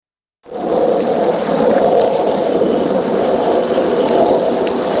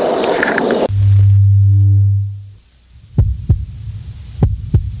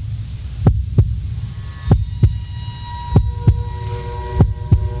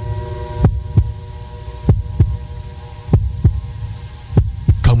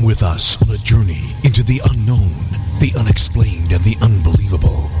with us on a journey into the unknown, the unexplained, and the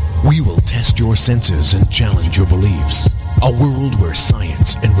unbelievable. We will test your senses and challenge your beliefs. A world where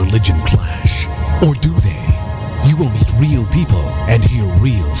science and religion clash. Or do they? You will meet real people and hear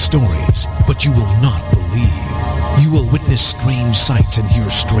real stories, but you will not believe. You will witness strange sights and hear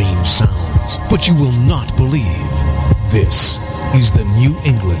strange sounds, but you will not believe. This is the New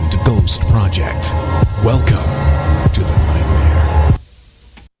England Ghost Project. Welcome to the nightmare.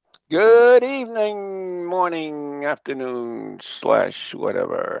 Good evening, morning, afternoon, /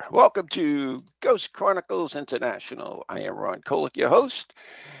 whatever. Welcome to Ghost Chronicles International. I am Ron Kolick, your host.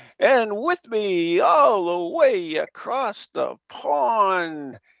 And with me all the way across the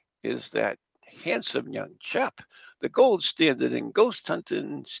pond is that handsome young chap, the gold standard in ghost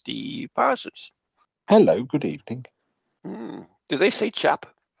hunting, Steve Parsons. Hello, good evening. Do they say chap?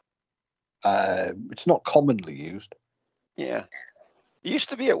 It's not commonly used. Yeah. It used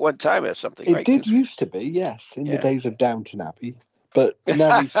to be at one time or something, It right? did used to be, yes, in the days of Downton Abbey. But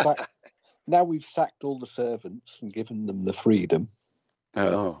now we've sacked all the servants and given them the freedom.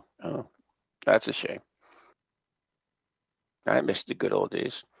 Oh, that's a shame. I miss the good old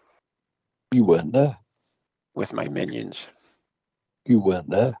days. You weren't there. With my minions. You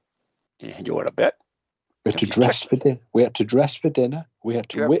weren't there. You want to bet? We had to dress for dinner. We had to dress for dinner. We had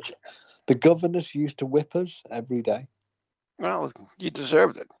to whip. The governors used to whip us every day. Well, you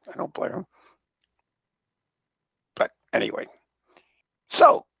deserved it. I don't blame them. But anyway.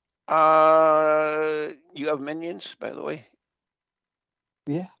 So, you have minions, by the way?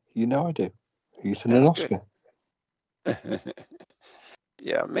 Yeah, you know I do. Ethan and Oscar.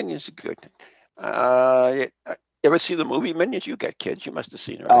 Yeah, Minions are good. You ever see the movie Minions? You got kids. You must have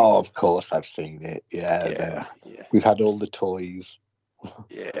seen it, right? Oh, of course I've seen it. Yeah. We've had all the toys.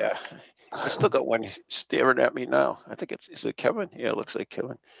 Yeah. I still got one staring at me now. I think is it Kevin? Yeah, it looks like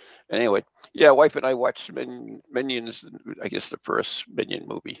Kevin. Anyway, yeah, wife and I watched Minions, I guess the first Minion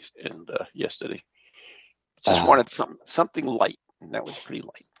movie yesterday. Just wanted something light, and that was pretty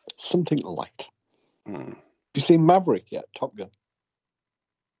light. Something light. Have you seen Maverick yet, Top Gun?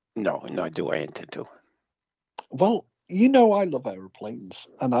 No, do I intend to. Well, you know I love aeroplanes,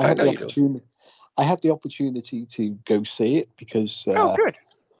 and I had the opportunity to go see it because good.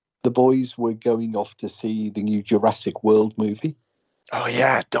 The boys were going off to see the new Jurassic World movie. Oh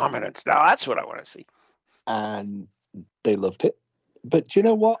yeah, Dominance. Now that's what I want to see. And they loved it. But do you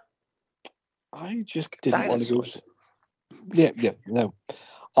know what? I just didn't want to go see. No.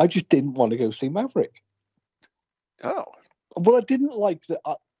 I just didn't want to go see Maverick. Oh. Well, I didn't like that.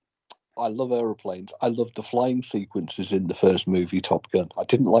 I love aeroplanes. I loved the flying sequences in the first movie, Top Gun. I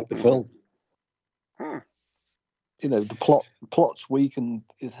didn't like the film. You know, the plot's weak, and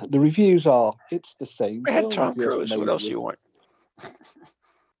the reviews are, it's the same. We had Tom Cruise. What else do you want?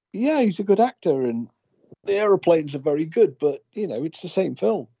 Yeah, he's a good actor, and the aeroplanes are very good, but, you know, it's the same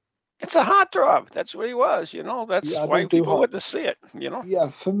film. It's a heartthrob. That's what he was, you know. That's why people went to see it, you know. Yeah,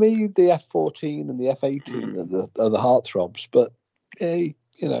 for me, the F-14 and the F-18 are the heartthrobs, but, you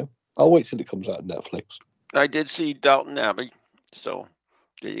know, I'll wait till it comes out on Netflix. I did see Downton Abbey, so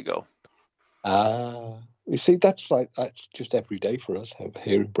there you go. You see, that's just every day for us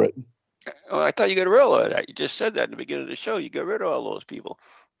here in Britain. Well, I thought you got rid of that. You just said that in the beginning of the show. You got rid of all those people.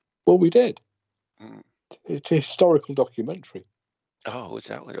 Well, we did. It's a historical documentary. Oh, is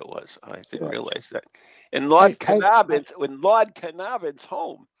that what it was? I didn't realize that. And Lord Carnarvon's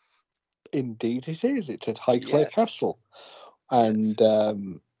home. Indeed it is. It's at Highclere Castle. And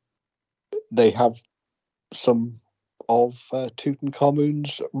they have some of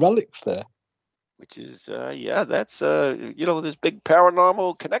Tutankhamun's relics there. Which is, that's, there's big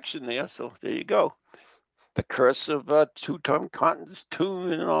paranormal connection there. So there you go. The curse of Tutankhamun's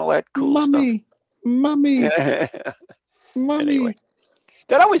tomb and all that cool stuff. Mummy. Anyway,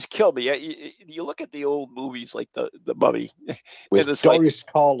 that always killed me. You look at the old movies like the Mummy. With Doris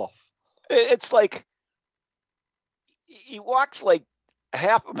Karloff. It's like he walks like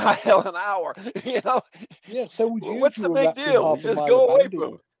half a mile an hour, you know? Yeah, so would you. What's the big deal? Just go away from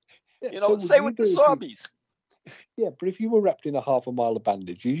him. Yeah, say with the zombies. Yeah, but if you were wrapped in a half a mile of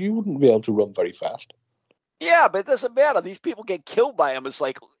bandages, you wouldn't be able to run very fast. Yeah, but it doesn't matter. These people get killed by him. It's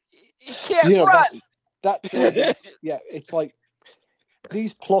like, you can't run. That's it's like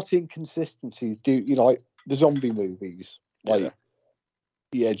these plot inconsistencies like the zombie movies. Like,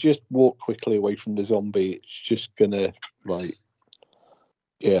 just walk quickly away from the zombie. It's just gonna,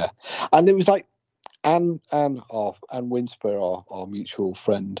 And it was like, Anne Winsper, our mutual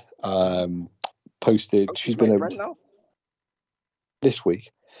friend, posted. She's been this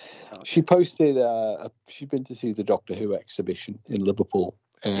week. Okay. She posted. She'd been to see the Doctor Who exhibition in Liverpool,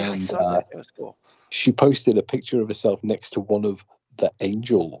 I and saw that. It was cool. she posted a picture of herself next to one of the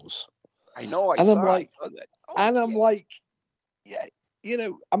angels. I know. And I'm I like, saw that. Oh, and I'm like, yeah,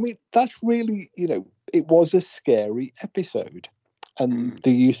 I mean, that's really, it was a scary episode. And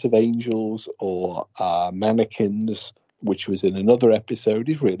the use of angels or mannequins, which was in another episode,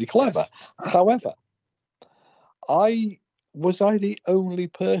 is really clever. Yes. However, was I the only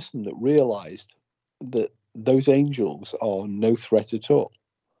person that realized that those angels are no threat at all?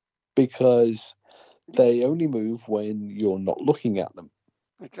 Because they only move when you're not looking at them.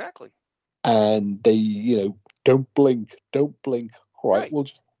 Exactly. And they, don't blink. All right. Well,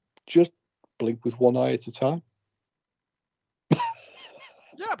 just blink with one eye at a time.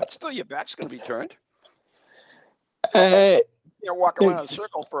 Yeah, but still, your back's going to be turned. You're walking around in a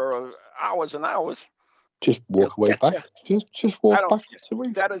circle for hours and hours. Just walk away back. Just walk back.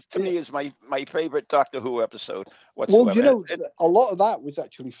 That is, to me, is my favorite Doctor Who episode whatsoever. Well, a lot of that was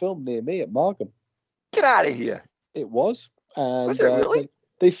actually filmed near me at Margam. Get out of here. It was. And, was it really?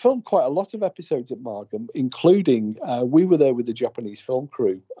 They filmed quite a lot of episodes at Margam, including, we were there with the Japanese film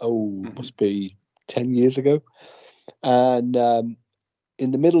crew, must be 10 years ago. And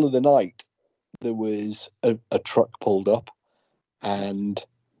in the middle of the night, there was a truck pulled up and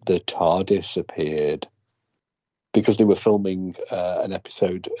the TARDIS appeared because they were filming an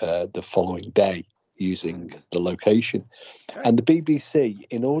episode the following day using the location. Okay. And the BBC,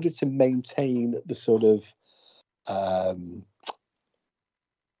 in order to maintain the sort of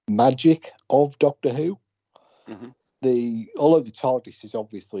magic of Doctor Who, although the TARDIS is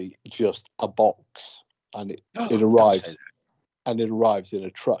obviously just a box and it arrives in a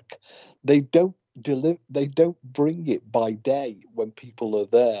truck, they don't bring it by day when people are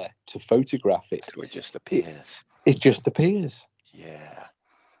there to photograph it. So it just appears. It just appears. Yeah.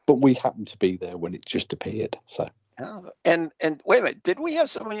 But we happened to be there when it just appeared. So. And wait a minute, did we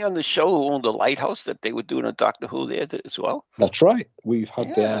have somebody on the show who owned the lighthouse that they were doing a Doctor Who there as well? That's right. We've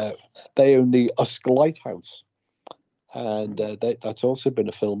had they own the Usk Lighthouse, and that's also been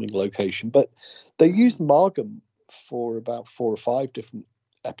a filming location. But they used Margam for about 4 or 5 different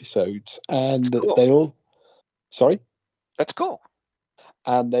episodes, and cool. they all. Sorry, that's cool.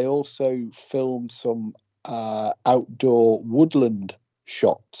 And they also filmed some outdoor woodland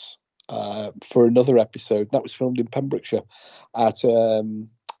shots. For another episode that was filmed in Pembrokeshire at the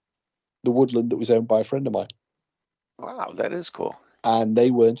woodland that was owned by a friend of mine. Wow, that is cool. And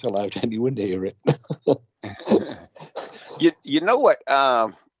they weren't allowed anywhere near it. you know what?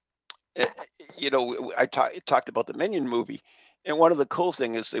 I talked about the Minion movie, and one of the cool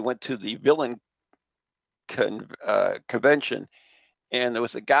things is they went to the villain convention, and there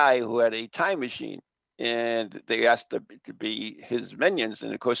was a guy who had a time machine. And they asked to be his minions.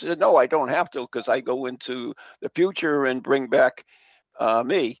 And of course, he said, no, I don't have to because I go into the future and bring back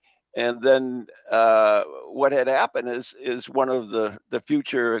me. And then what had happened is one of the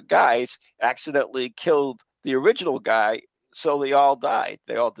future guys accidentally killed the original guy. So they all died.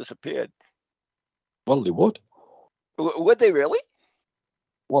 They all disappeared. Well, they would. Would they really?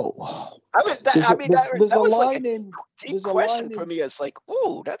 Well, there's a line in. Deep question for me. It's like,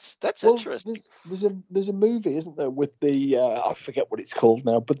 oh, that's interesting. There's a movie, isn't there, with the I forget what it's called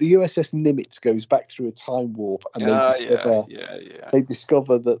now, but the USS Nimitz goes back through a time warp, and they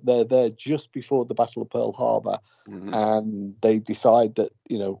discover that they're there just before the Battle of Pearl Harbor, and they decide that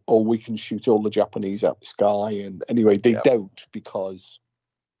we can shoot all the Japanese out the sky, and anyway they don't because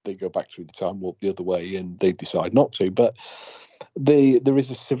they go back through the time warp the other way, and they decide not to, but. There is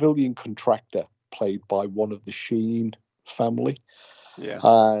a civilian contractor played by one of the Sheen family. Yeah.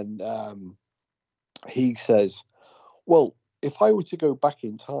 And he says, well, if I were to go back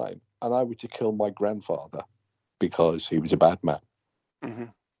in time and I were to kill my grandfather because he was a bad man,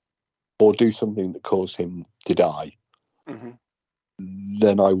 or do something that caused him to die,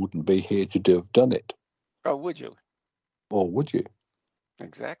 then I wouldn't be here to have done it. Oh, would you? Or would you?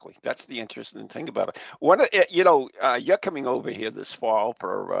 Exactly. That's the interesting thing about it. You're coming over here this fall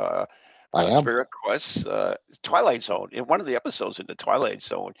for Spirit Quest Twilight Zone. And one of the episodes in the Twilight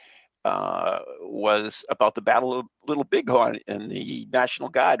Zone was about the Battle of Little Bighorn and the National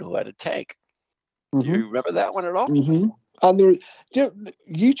Guard who had a tank. Do you remember that one at all? Mm-hmm. And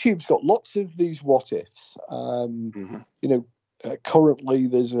YouTube's got lots of these what ifs. Currently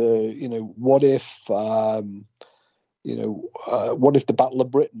there's what if. What if the Battle of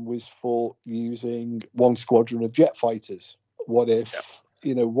Britain was fought using one squadron of jet fighters? What if,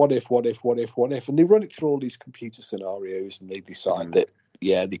 what if? And they run it through all these computer scenarios and they decide that,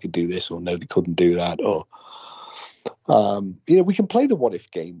 they could do this or no, they couldn't do that. Or, we can play the what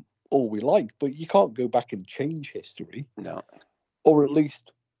if game all we like, but you can't go back and change history. No. Or at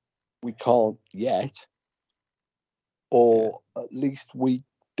least we can't yet, or at least we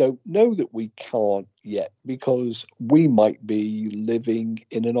don't know that we can't yet, because we might be living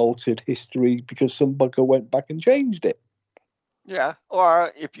in an altered history because some bugger went back and changed it. Yeah,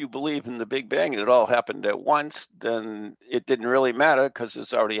 or if you believe in the Big Bang, it all happened at once, then it didn't really matter because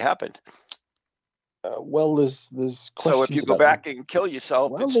it's already happened. Well, there's questions. So if you go back and kill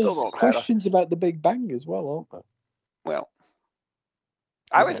yourself, it still don't matter. There's questions about the Big Bang as well, aren't there? Well,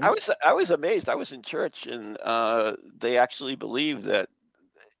 I was amazed. I was in church, and they actually believe that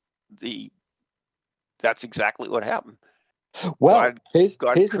that's exactly what happened. Well,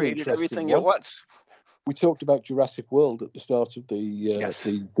 God created everything at once. We talked about Jurassic World at the start of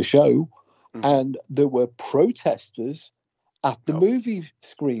the show, and there were protesters at the movie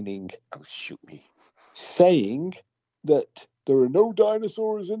screening. Oh, shoot me! Saying that there are no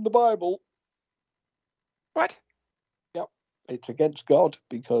dinosaurs in the Bible. What? Yep, it's against God,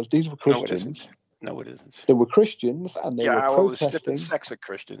 because these were Christians. No, it isn't. There were Christians, and they were protesting. The sex of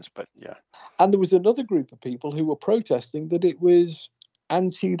Christians, but yeah. And there was another group of people who were protesting that it was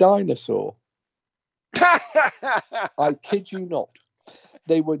anti-dinosaur. I kid you not.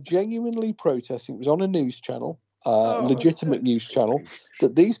 They were genuinely protesting. It was on a news channel, legitimate news channel,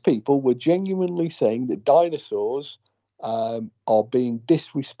 that these people were genuinely saying that dinosaurs are being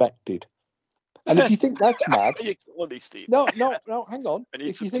disrespected. And if you think that's mad, no, hang on.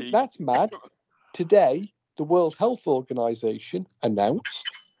 If you think that's mad, today the World Health Organization announced,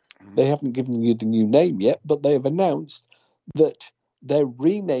 they haven't given you the new name yet, but they have announced that they're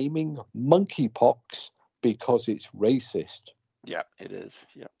renaming monkeypox because it's racist. Yeah, it is.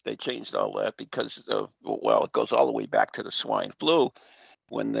 Yeah, they changed all that because of, well, it goes all the way back to the swine flu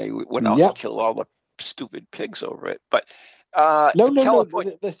when they went out and killed all the stupid pigs over it. But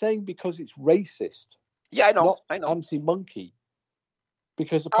no, they're saying because it's racist. Yeah, I know. Not anti-monkey.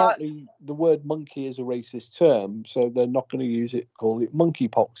 Because apparently the word monkey is a racist term, so they're not going to call it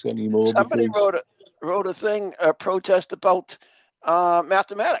monkeypox anymore. Somebody wrote a thing, a protest about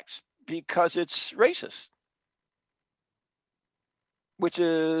mathematics because it's racist, which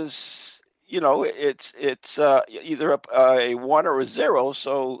is, it's either a 1 or a 0,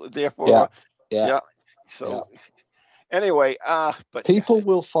 so therefore, So anyway, but people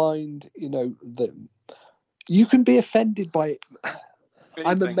will find, that you can be offended by it.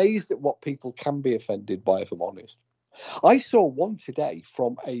 I'm amazed at what people can be offended by, if I'm honest. I saw one today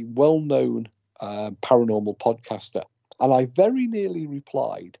from a well-known paranormal podcaster, and I very nearly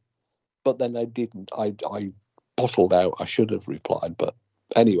replied, but then I didn't. I bottled out. I should have replied, but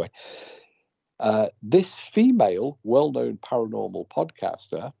anyway. This female well-known paranormal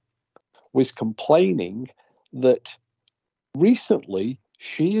podcaster was complaining that recently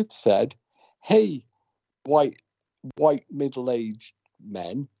she had said, hey, white middle-aged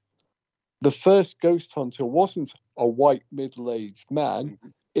men, the first ghost hunter wasn't a white middle-aged man,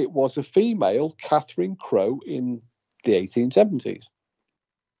 it was a female, Catherine Crowe, in the 1870s.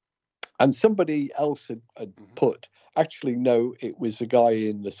 And somebody else had put, actually, no, it was a guy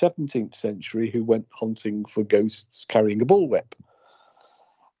in the 17th century who went hunting for ghosts carrying a bullwhip.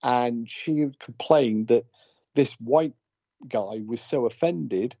 And she had complained that this white guy was so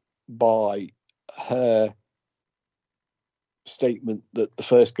offended by her statement that the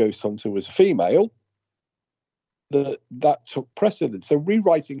first ghost hunter was a female that took precedence. So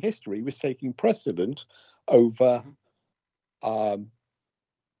rewriting history was taking precedent over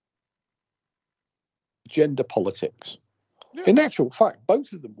gender politics. Yeah. In actual fact,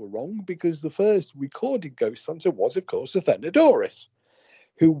 both of them were wrong, because the first recorded ghost hunter was, of course, Athenodorus,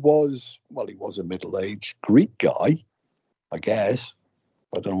 who was, he was a middle-aged Greek guy, I guess.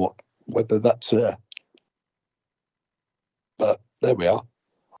 I don't know whether that's but there we are.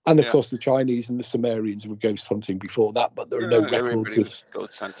 And of course, the Chinese and the Sumerians were ghost hunting before that, but there are no records of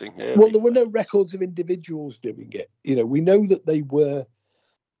ghost hunting. There were no records of individuals doing it. We know that they were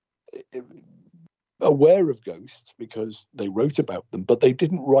aware of ghosts because they wrote about them, but they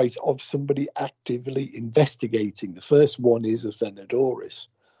didn't write of somebody actively investigating. The first one is Athenodorus.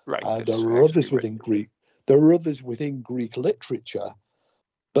 Right. There are others within Greek. There are others within Greek literature,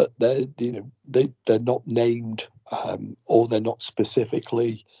 but they're not named, or they're not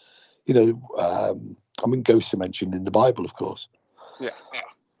specifically, ghosts are mentioned in the Bible, of course. Yeah.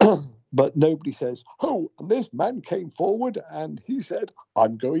 But nobody says, and this man came forward and he said,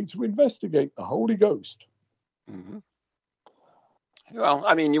 I'm going to investigate the Holy Ghost. Mm-hmm.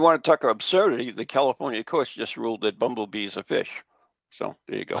 Well, you want to talk about absurdity. The California courts just ruled that bumblebees are fish. So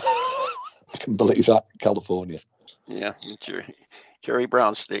there you go. I can believe that. California. Yeah. Jerry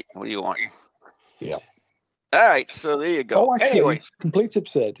Brown State. What do you want? Yeah. All right, so there you go. Oh, actually, Anyways, complete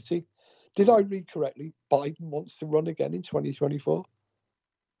absurdity. Did I read correctly? Biden wants to run again in 2024.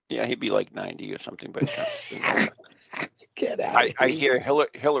 yeah, he'd be like 90 or something, but Get out of I here. hear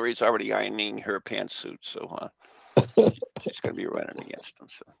Hillary's already ironing her pantsuit, so she's going to be running against him.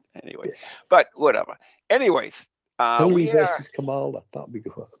 So anyway, but whatever. Anyways, Hillary versus Kamala. That'd be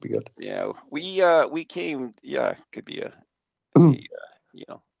good. That'd be good. Yeah, we came. Yeah, could be a you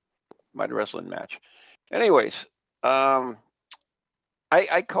know, mud wrestling match. Anyways, I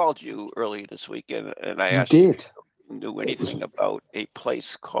called you earlier this weekend and I asked you if you knew anything about a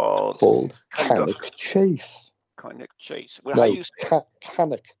place called Cannock Chase. Cannock Chase. Well, how you say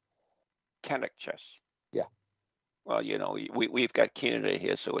Cannock. Cannock Chase. Yeah. Well, we've got Canada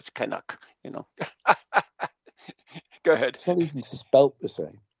here, so it's Canuck. Go ahead. It's not even spelt the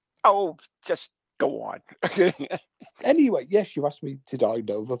same. Oh, just go on. Anyway, yes, you asked me did I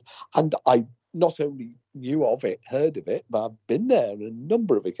know of them, and I not only knew of it, heard of it, but I've been there on a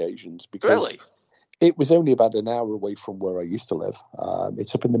number of occasions because really? It was only about an hour away from where I used to live.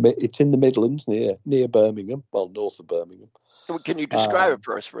 It's up in the Midlands near Birmingham, well, north of Birmingham. Can you describe it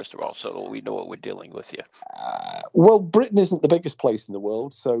first of all, so that we know what we're dealing with here? Well, Britain isn't the biggest place in the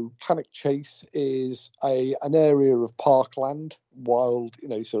world, so Cannock Chase is an area of parkland, wild,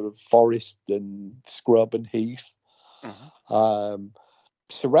 sort of forest and scrub and heath,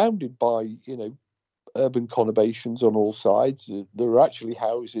 surrounded by, urban conurbations on all sides. There are actually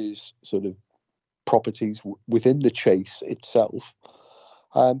houses, sort of properties within the chase itself,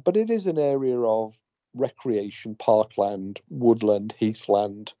 but it is an area of recreation, parkland, woodland,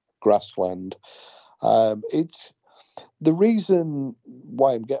 heathland, grassland. It's the reason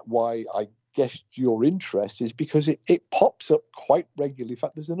why I guessed your interest is because it pops up quite regularly. In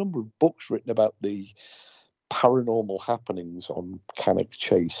fact, there's a number of books written about the paranormal happenings on Cannock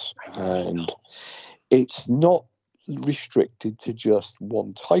Chase, and it's not restricted to just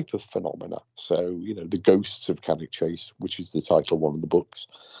one type of phenomena. So, the ghosts of Cannock Chase, which is the title of one of the books.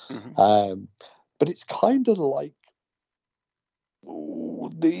 But it's kind of like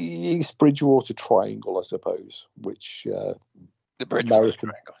the East Bridgewater Triangle, I suppose, which the Bridgewater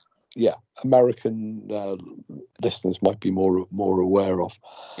Triangle. Yeah, American listeners might be more aware of.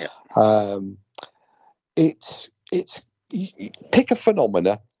 Yeah. It's pick a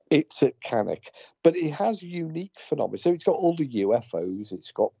phenomena. It's at Cannock, but it has unique phenomena. So it's got all the UFOs, it's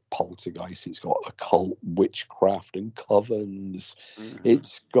got poltergeists, it's got occult witchcraft and covens,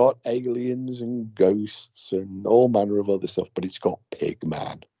 it's got aliens and ghosts and all manner of other stuff, but it's got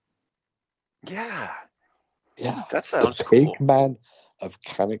Pigman. Yeah, that sounds the cool. Pigman of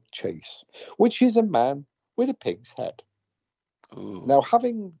Cannock Chase, which is a man with a pig's head. Ooh. Now,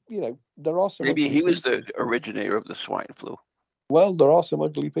 there are some. Maybe he was the originator of the swine flu. Well, there are some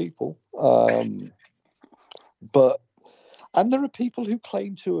ugly people, and there are people who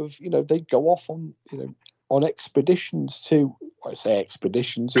claim to have, they go off on, on expeditions too. When I say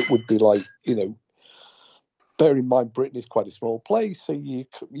expeditions, it would be like, bear in mind Britain is quite a small place, so you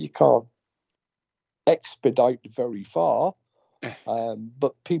can't expedite very far,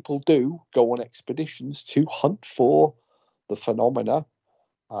 but people do go on expeditions to hunt for the phenomena.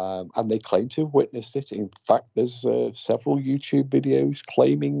 And they claim to have witnessed it. In fact, there's several YouTube videos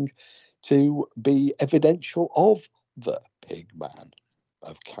claiming to be evidential of the Pigman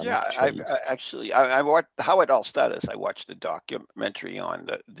of Cannock Chase. I watched how it all started. I watched a documentary on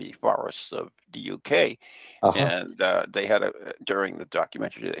the forests of the UK, and they had during the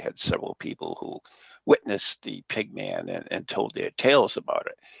documentary they had several people who witnessed the Pigman and told their tales about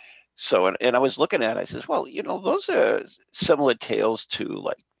it. So, and I was looking at it, I says, well, those are similar tales to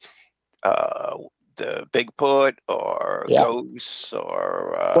like the Bigfoot or ghosts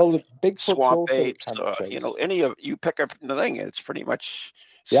or the Bigfoot's swamp also apes or, any of you pick up the thing, it's pretty much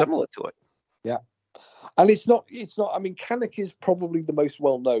similar to it. Yeah. And it's not, I mean, Cannock is probably the most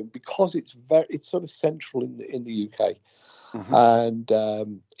well known because it's sort of central in the UK. And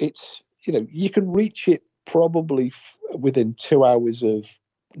it's, you can reach it probably within 2 hours of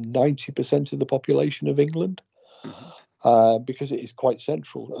 90% of the population of England, because it is quite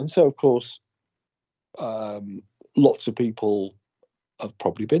central. And so, of course, lots of people have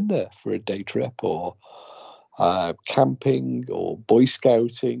probably been there for a day trip or camping or Boy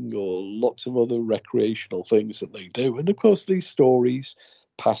Scouting or lots of other recreational things that they do. And of course, these stories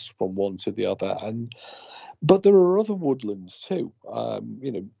pass from one to the other. But there are other woodlands too,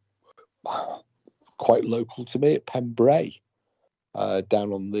 quite local to me at Pembrey.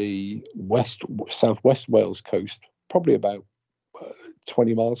 Down on the southwest Wales coast, probably about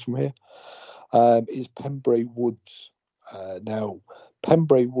 20 miles from here, is Pembrey Woods. Now,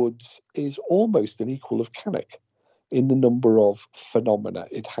 Pembrey Woods is almost an equal of Cannock in the number of phenomena.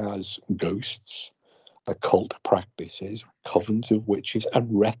 It has ghosts, occult practices, covens of witches, and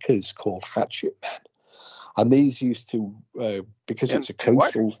wreckers called hatchet men. And these used to, because it's a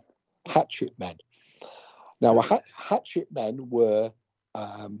coastal hatchet men. Now, hatchet men were,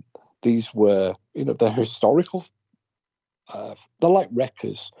 these were, they're historical. They're like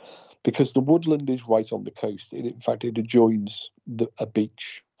wreckers because the woodland is right on the coast. In fact, it adjoins a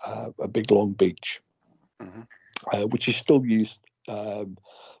beach, a big long beach, which is still used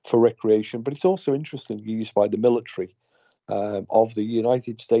for recreation. But it's also interestingly used by the military of the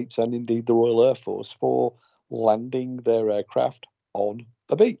United States and indeed the Royal Air Force for landing their aircraft on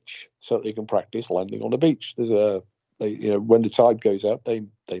a beach, so that they can practice landing on a beach. There's when the tide goes out, they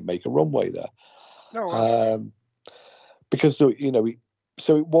make a runway there. Oh, wow. Because so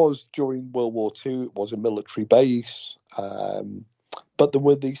it was during World War II. It was a military base, but there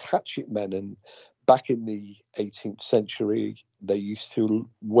were these hatchet men, and back in the 18th century, they used to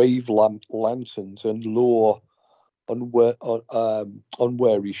wave lanterns and lure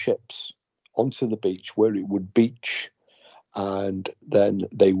unwary ships onto the beach where it would beach, and then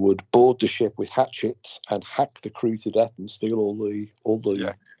they would board the ship with hatchets and hack the crew to death and steal all the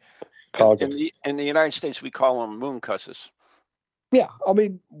cargo. In the United States, we call them moon cusses. Yeah, I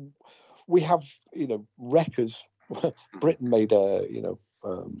mean, we have wreckers. Britain made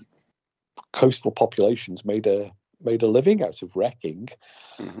coastal populations made a living out of wrecking.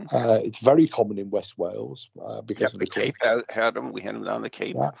 It's very common in West Wales because of the Cape had them. We had them down the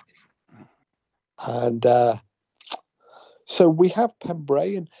Cape. Yeah. And so we have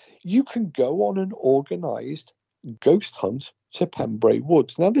Pembrey, and you can go on an organised ghost hunt to Pembrey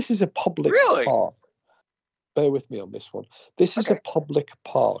Woods. Now, this is a public park. Bear with me on this one. This is a public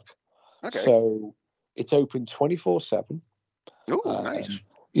park. Okay. So it's open 24/7. Oh, nice.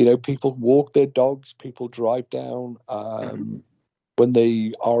 People walk their dogs, people drive down. When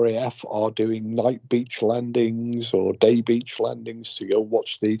the RAF are doing night beach landings or day beach landings to go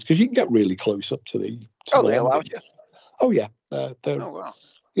watch these, because you can get really close up to the. They allow you? Oh, yeah. Wow.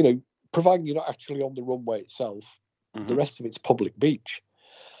 Providing you're not actually on the runway itself, the rest of it's public beach.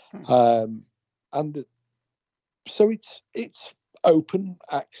 So it's open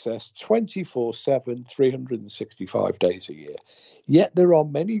access 24/7, 365 days a year. Yet there are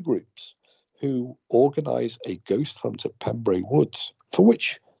many groups who organise a ghost hunt at Pembrey Woods, for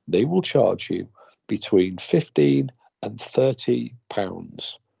which they will charge you between £15 and £30.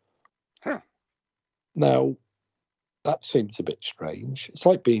 Now, that seems a bit strange. It's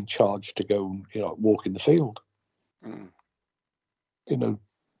like being charged to go and walk in the field.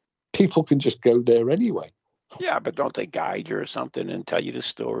 People can just go there anyway. Yeah, but don't they guide you or something and tell you the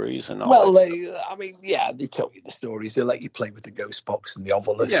stories and all? Well, they tell you the stories. They let you play with the ghost box and the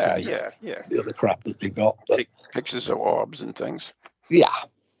ovilus. Yeah. The other crap that they got. Take pictures of orbs and things. Yeah.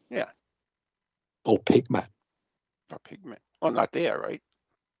 Or pigman. Well, not there, right?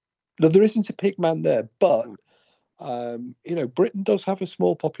 No, there isn't a pigman there, but Britain does have a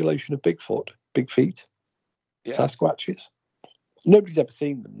small population of Bigfoot, big feet, Sasquatches. Nobody's ever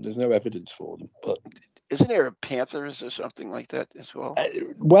seen them. There's no evidence for them, but. Isn't there a panthers or something like that as well?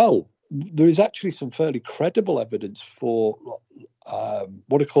 Well, there is actually some fairly credible evidence for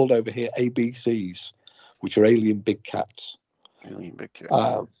what are called over here ABCs, which are alien big cats. Alien big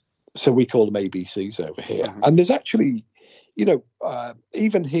cats. So we call them ABCs over here. And there's actually,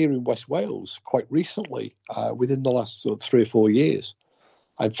 even here in West Wales, quite recently, within the last sort of 3 or 4 years,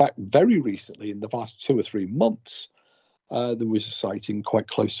 in fact, very recently, in the last 2 or 3 months, there was a sighting quite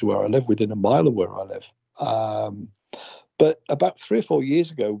close to where I live, within a mile of where I live. But about 3 or 4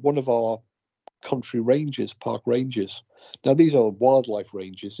 years ago, one of our country rangers, park rangers, now these are wildlife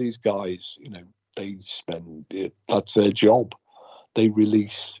rangers, these guys, they spend, that's their job. They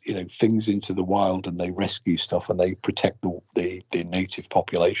release, things into the wild and they rescue stuff and they protect the native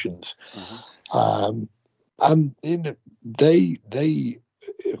populations. And they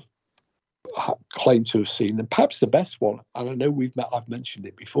claim to have seen, and perhaps the best one, and I know I've mentioned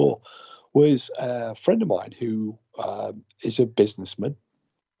it before, was a friend of mine who is a businessman,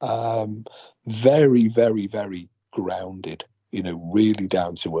 very, very, very grounded, really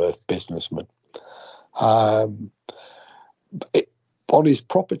down to earth businessman. On his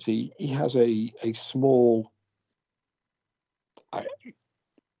property, he has a small,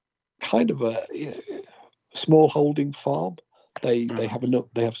 kind of a small holding farm. They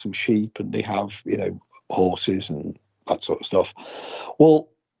have some sheep and they have horses and that sort of stuff. Well,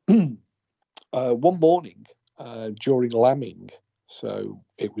 one morning during lambing, so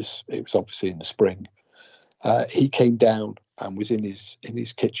it was obviously in the spring, He came down and was in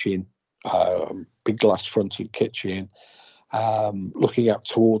his kitchen, big glass fronted kitchen, looking out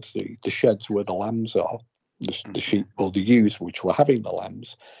towards the sheds where the lambs are, the sheep or the ewes which were having the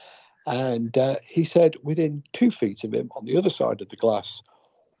lambs. And he said within 2 feet of him, on the other side of the glass,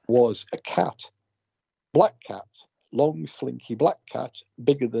 was a cat, black cat, long, slinky black cat,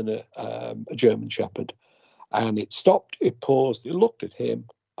 bigger than a German Shepherd. And it stopped, it paused, it looked at him,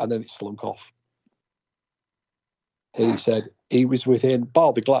 and then it slunk off. He said he was within,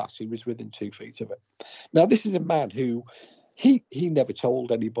 bar the glass, he was within 2 feet of it. Now, this is a man who, he never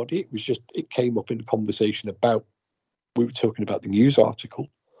told anybody. It was just, it came up in a conversation about, we were talking about the news article.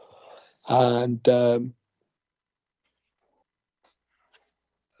 And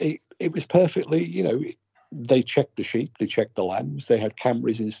it was perfectly, you know, they checked the sheep, they checked the lambs, they had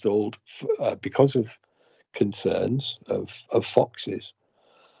cameras installed because of concerns of foxes.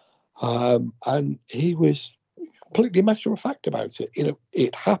 And he was completely matter of fact about it. You know,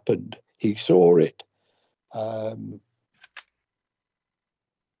 it happened. He saw it.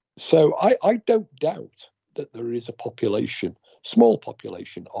 So I don't doubt that there is a population, small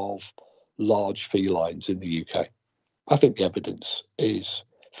population of large felines in the UK. I think the evidence is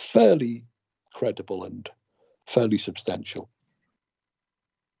fairly credible and fairly substantial.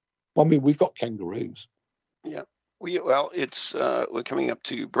 I mean, we've got kangaroos. Yeah. It's we're coming up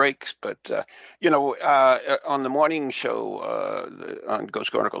to breaks, but on the morning show, on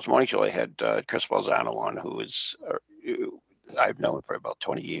Ghost Chronicles morning show, I had Chris Balzano on, who is I've known for about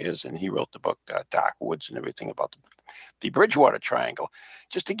 20 years, and he wrote the book Dark Woods and everything about the Bridgewater Triangle.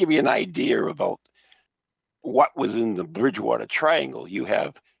 Just to give you an idea about what was in the Bridgewater Triangle, you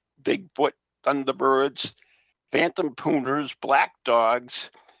have Bigfoot, Thunderbirds, Phantom Pooners, Black Dogs,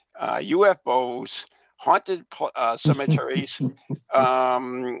 UFOs, haunted cemeteries,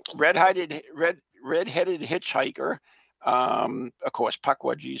 red-headed hitchhiker, of course,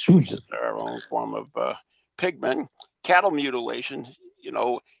 Pukwudgies, which is our own form of pigmen, cattle mutilation,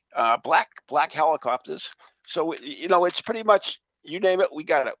 black helicopters. So, it's pretty much, you name it, we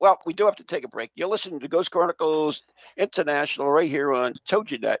got it. Well, we do have to take a break. You're listening to Ghost Chronicles International right here on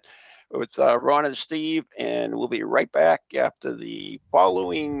TogiNet with Ron and Steve, and we'll be right back after the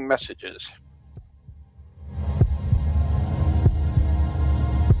following messages.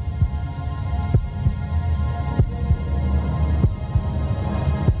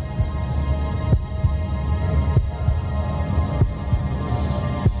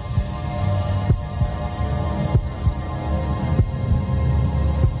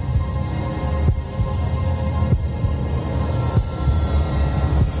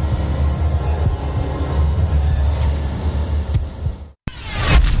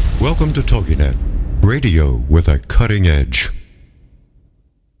 Welcome to TogiNet, radio with a cutting edge.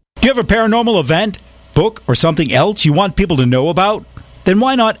 Do you have a paranormal event, book, or something else you want people to know about? Then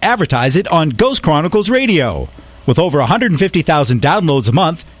why not advertise it on Ghost Chronicles Radio? With over 150,000 downloads a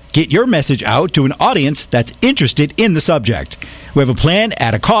month, get your message out to an audience that's interested in the subject. We have a plan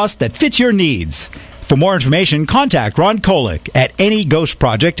at a cost that fits your needs. For more information, contact Ron Kolick at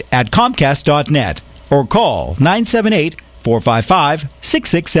anyghostproject@comcast.net or call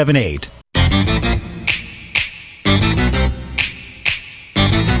 978-455-6678.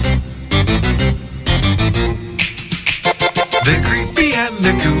 They're creepy and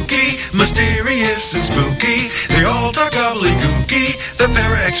they're kooky, mysterious and spooky. They all talk gobbledygooky, the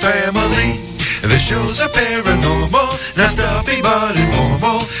Parax family. The shows are paranormal, not stuffy but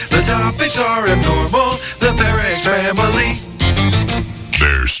informal. The topics are abnormal, the Parax family.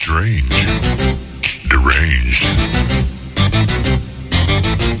 They're strange, deranged,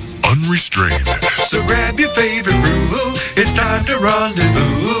 unrestrained. So grab your favorite brew, it's time to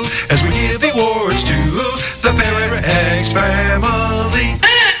rendezvous as we give awards to the Parax family.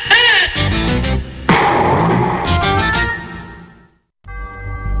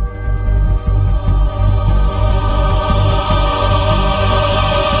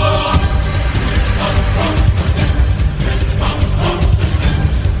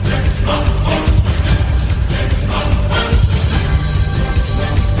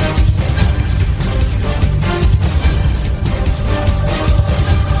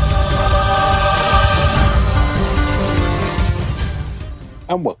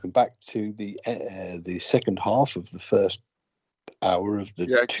 And welcome back to the second half of the first hour of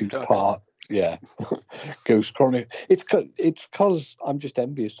the two-part, Ghost Chronicles. It's because I'm just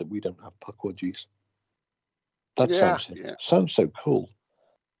envious that we don't have Pukwudgies. That sounds so cool.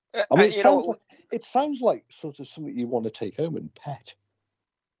 I mean, it sounds like sort of something you want to take home and pet.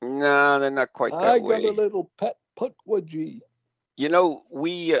 No, they're not quite that way. I got a little pet Pukwudgie.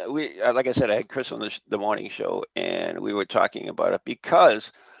 we like I said, I had Chris on the morning show, and we were talking about it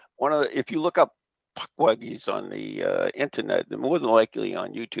because if you look up Puckwuggies on the internet, more than likely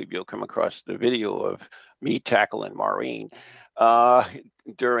on YouTube you'll come across the video of me tackling Maureen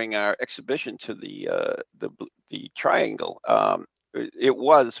during our exhibition to the Triangle. It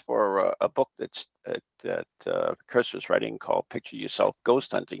was for a book that Chris was writing called Picture Yourself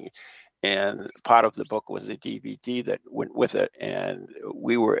Ghost Hunting. And part of the book was a DVD that went with it. And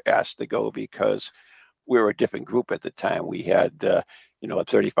we were asked to go because we were a different group at the time. We had, a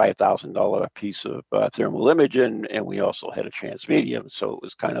 $35,000 piece of thermal imaging, and we also had a transmedium. So it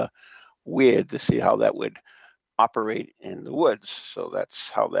was kind of weird to see how that would operate in the woods. So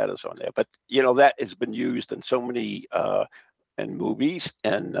that's how that is on there. But, that has been used in so many in movies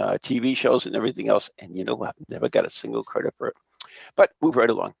and TV shows and everything else. And, I've never got a single credit for it. But move right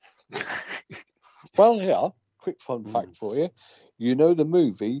along. Well, yeah, quick fun fact for you. You know the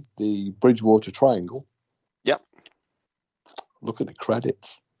movie, The Bridgewater Triangle? Yep. Look at the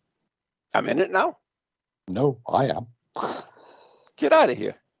credits. I'm in it now? No, I am. Get out of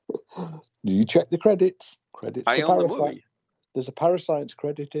here. You check the credits. Credits I own the movie. There's a Parascience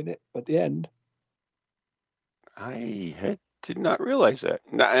credit in it at the end. I did not realize that.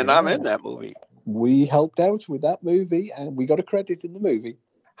 And I'm in that movie. We helped out with that movie, and we got a credit in the movie.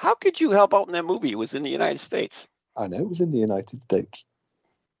 How could you help out in that movie? It was in the United States. I know it was in the United States.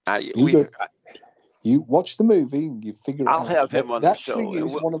 You watch the movie and you figure I'll it out. have him on the show.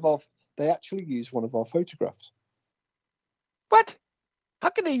 They actually use one of our photographs. What? How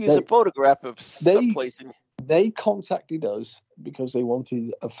can they use a photograph of someplace? They contacted us because they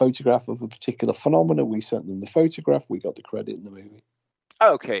wanted a photograph of a particular phenomenon. We sent them the photograph. We got the credit in the movie.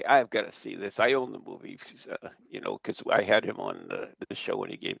 Okay, I've got to see this. I own the movie, because I had him on the show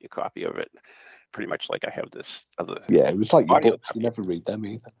and he gave me a copy of it, pretty much like I have this other. Yeah, it was like your books. Copy. You never read them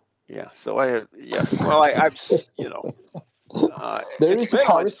either. Yeah, so I have. Yeah, well, I've. There is a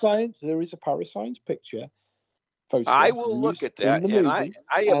Parascience picture. I will look at that, and I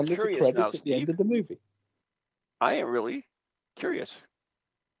am curious credit now, at Steve. the end of the movie. I am really curious.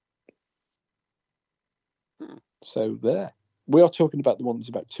 So there. We are talking about the one that's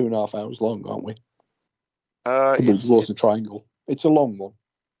about 2.5 hours long, aren't we? The Bridgewater Triangle. It's a long one.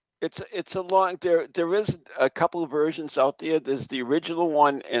 It's a long. There is a couple of versions out there. There's the original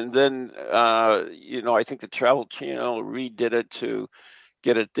one, and then I think the Travel Channel redid it to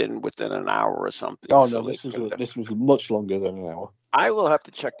get it in within an hour or something. Oh no, this was much longer than an hour. I will have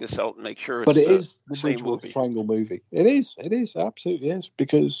to check this out and make sure. But it is the same Bridgewater movie. Triangle movie. It is, absolutely is,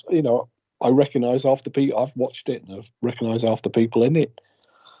 because I recognise half the people. I've watched it and I've recognised half the people in it.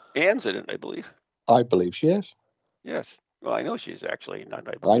 Anne's in it, I believe. I believe she is. Yes. Well, I know she is actually. Not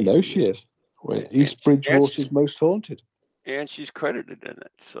I I believe. know she is. East Bridgewater's Most Haunted. And she's credited in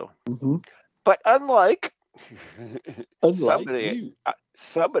it. So. Mm-hmm. But unlike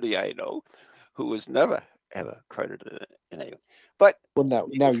somebody I know who was never ever credited in it. But now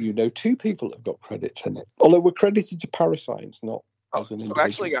you know two people that have got credits in it. Although we're credited to Parascience, not as an individual.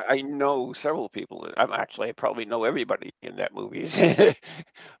 Actually, I know several people. I probably know everybody in that movie.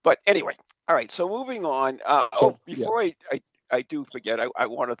 But anyway, all right. So moving on. Before I do forget, I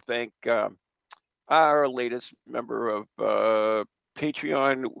want to thank our latest member of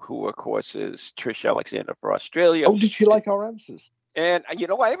Patreon, who of course is Trish Alexander for Australia. Oh, did she like our answers? And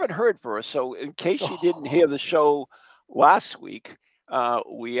I haven't heard for her. So in case she didn't hear the show last week,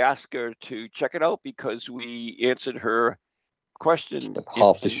 we asked her to check it out because we answered her question.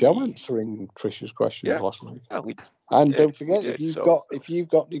 Half the show answering Trish's questions last week. Yeah, and don't forget, if you've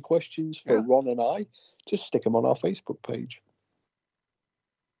got any questions for Ron and I, just stick them on our Facebook page.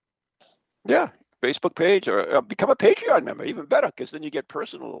 Yeah, Facebook page, or become a Patreon member, even better, because then you get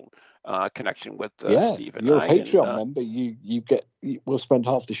personal connection with Steve and you're I. You're a Patreon member. We'll spend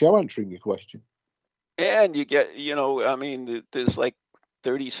half the show answering your question. And you get, there's like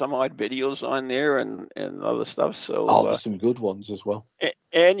 30 some odd videos on there and other stuff. So there's some good ones as well.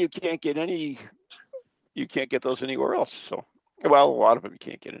 And you can't get those anywhere else. So, well, a lot of them you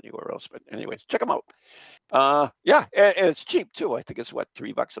can't get anywhere else. But anyways, check them out. And it's cheap too. I think it's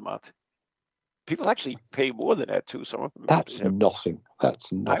 $3 a month. People actually pay more than that too. Some of them. That's nothing.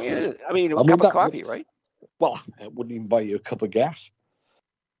 That's nothing. I mean, a cup of coffee, right? Well, it wouldn't even buy you a cup of gas.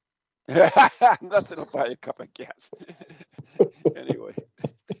 Nothing to buy a cup of gas. Anyway.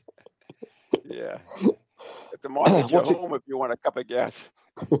 Yeah. At the market, you're home if you want a cup of gas.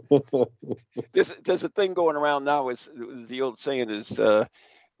 There's a thing going around now. Is the old saying is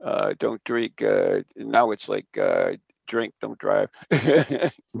don't drink. Now it's like drink, don't drive.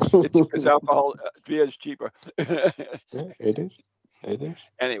 It's because beer is cheaper. Yeah, it is. It is.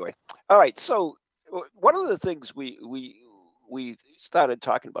 Anyway, all right. So one of the things we started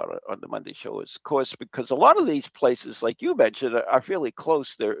talking about on the Monday show is, of course, because a lot of these places, like you mentioned, are fairly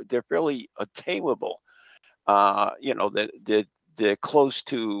close. They're fairly attainable. They're close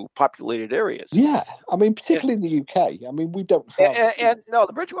to populated areas. Yeah, I mean, particularly in the UK. I mean, we don't have. And no,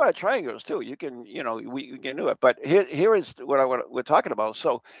 the Bridgewater Triangles too. You can, we can do it. But here is what we're talking about.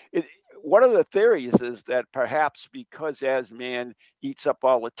 So one of the theories is that perhaps because as man eats up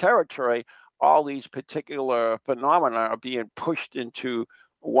all the territory, all these particular phenomena are being pushed into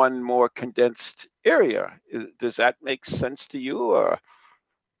one more condensed area. Does that make sense to you? Or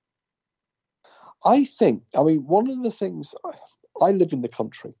I mean, one of the things, I live in the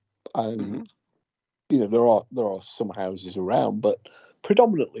country, and there are some houses around, but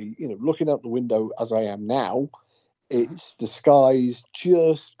predominantly, looking out the window as I am now, it's the sky's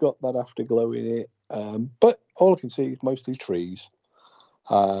just got that afterglow in it, but all I can see is mostly trees.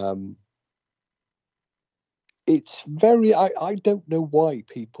 It's very. I don't know why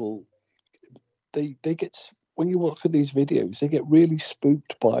people they get, when you look at these videos, they get really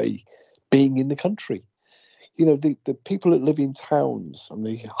spooked by being in the country. The people that live in towns, and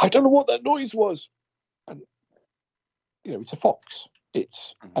I don't know what that noise was, and it's a fox,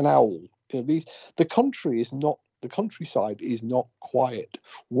 it's an owl. The countryside is not quiet.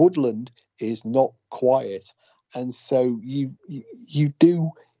 Woodland is not quiet, and so you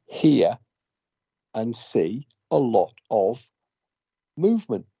do hear and see a lot of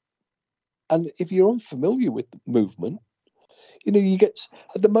movement. And if you're unfamiliar with movement, you get,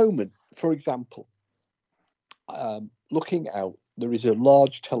 at the moment, for example, looking out, there is a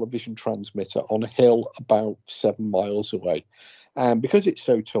large television transmitter on a hill about 7 miles away. And because it's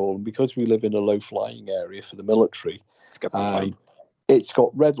so tall, and because we live in a low-flying area for the military, it's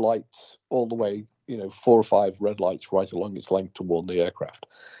got red lights all the way, 4 or 5 red lights right along its length to warn the aircraft.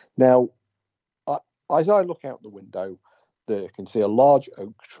 Now, as I look out the window, I can see a large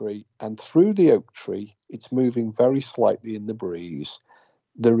oak tree, and through the oak tree, it's moving very slightly in the breeze.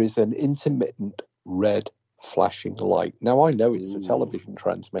 There is an intermittent red flashing light. Now, I know it's a television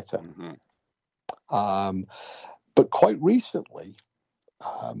transmitter. But quite recently,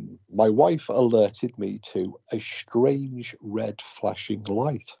 my wife alerted me to a strange red flashing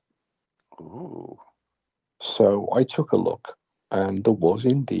light. Ooh. So I took a look, and there was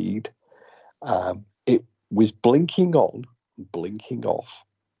indeed, it was blinking on, blinking off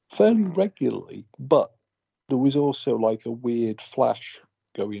fairly regularly, but there was also like a weird flash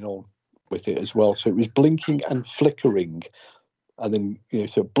going on with it as well. So it was blinking and flickering, and then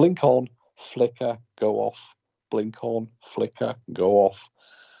so blink on, flicker, go off, blink on, flicker, go off.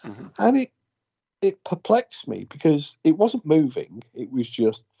 And it perplexed me because it wasn't moving, it was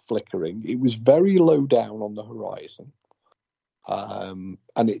just flickering. It was very low down on the horizon, and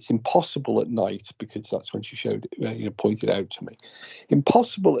it's impossible at night, because that's when she showed it, pointed out to me,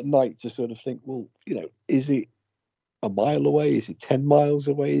 impossible at night to sort of think, well, is it a mile away, is it 10 miles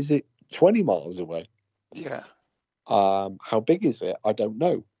away, is it 20 miles away? Yeah. How big is it? I don't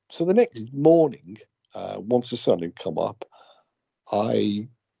know. So the next morning, once the sun had come up, I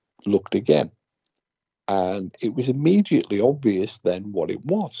looked again, and it was immediately obvious then what it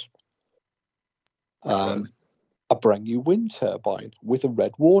was. A brand new wind turbine with a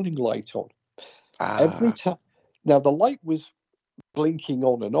red warning light on. Every time. Now, the light was blinking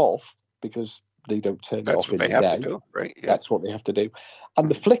on and off because they don't turn it off in the day. That's what they have to do, right? Yeah. That's what they have to do.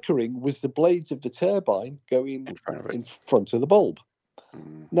 And the flickering was the blades of the turbine going in front of the bulb.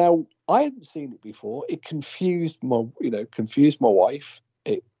 Now, I hadn't seen it before. It confused my wife.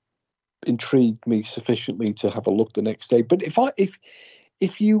 It intrigued me sufficiently to have a look the next day. But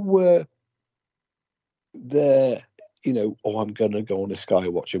if you were there, I'm going to go on a sky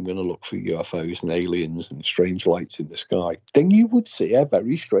watch, I'm going to look for UFOs and aliens and strange lights in the sky, then you would see a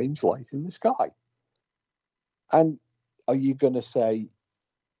very strange light in the sky. And are you going to say,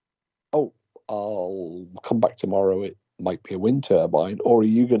 oh, I'll come back tomorrow, it might be a wind turbine? Or are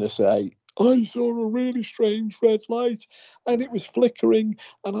you going to say, I saw a really strange red light and it was flickering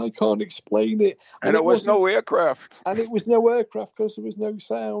and I can't explain it. And it was no aircraft. And it was no aircraft because there was no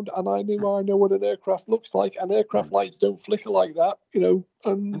sound. And I know what an aircraft looks like. And aircraft lights don't flicker like that,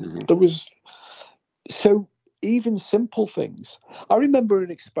 And there was... So even simple things. I remember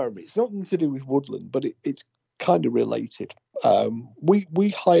an experiment. It's nothing to do with woodland, but it's kind of related. We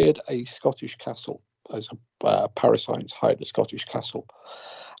hired a Scottish castle. As a Parascience hired a Scottish castle.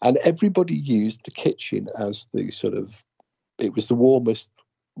 And everybody used the kitchen as the it was the warmest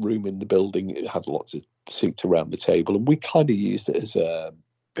room in the building. It had lots of seats around the table. And we kind of used it as a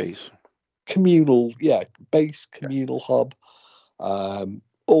base communal hub.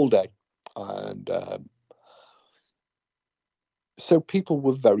 all day. And so people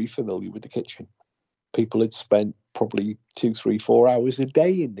were very familiar with the kitchen. People had spent probably 2, 3, 4 hours a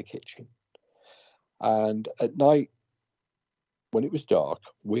day in the kitchen. And at night, when it was dark,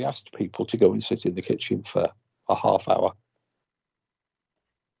 we asked people to go and sit in the kitchen for a half hour.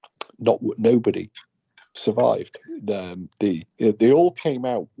 Nobody survived. They all came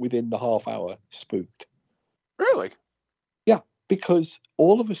out within the half hour spooked. Really? Yeah, because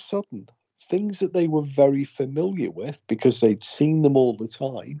all of a sudden, things that they were very familiar with, because they'd seen them all the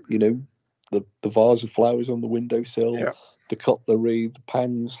time, you know, the vase of flowers on the windowsill, Yeah. the cutlery, the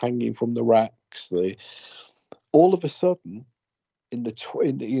pans hanging from the racks, all of a sudden, in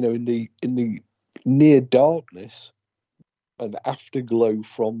the near darkness and afterglow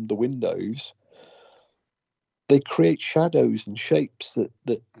from the windows, they create shadows and shapes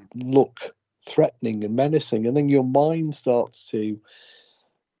that look threatening and menacing, and then your mind starts to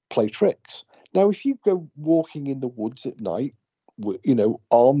play tricks. Now, if you go walking in the woods at night, you know,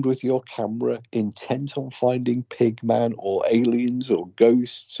 armed with your camera, intent on finding pigman or aliens or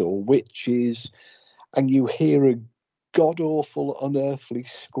ghosts or witches, and you hear a god-awful, unearthly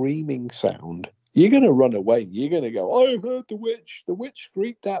screaming sound, you're going to run away. You're going to go, I heard the witch. The witch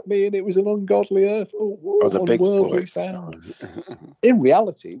shrieked at me and it was an ungodly Or the big unworldly boy sound. In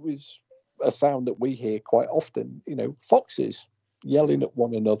reality, it was a sound that we hear quite often, you know, foxes yelling at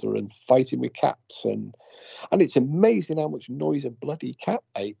one another and fighting with cats. And it's amazing how much noise a bloody cat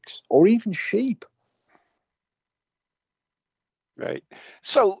makes, or even sheep. Right.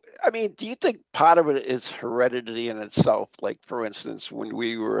 So, I mean, do you think part of it is heredity in itself? Like, for instance, when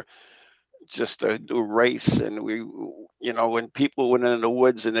we were just a race and we, you know, when people went in the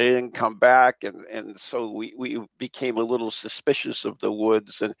woods and they didn't come back, and so we became a little suspicious of the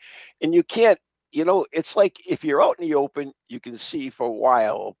woods, and you can't, you know, it's like if you're out in the open, you can see for a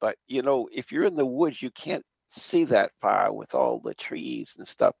while, but, you know, if you're in the woods, you can't see that far with all the trees and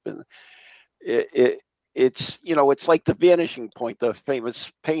stuff. And it's, you know, it's like the vanishing point, the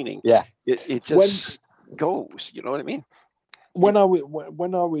famous painting. Yeah. It just goes, you know what I mean? When I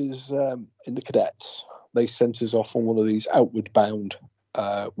was in the cadets, they sent us off on one of these outward bound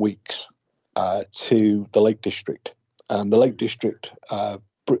weeks to the Lake District. And the Lake District,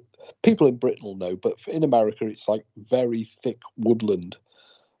 people in Britain will know, but in America, it's like very thick woodland.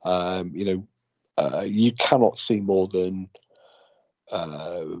 You know, you cannot see more than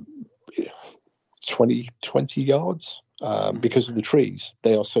 20 yards because of the trees.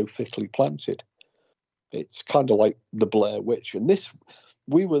 They are so thickly planted. It's kind of like the Blair Witch. And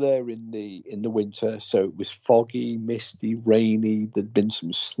we were there in the winter, so it was foggy, misty, rainy. There'd been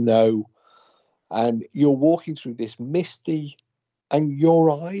some snow, and you're walking through this misty, and your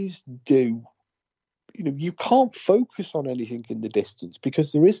eyes do, you know, you can't focus on anything in the distance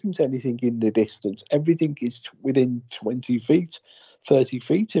because there isn't anything in the distance. Everything is within 20 feet, 30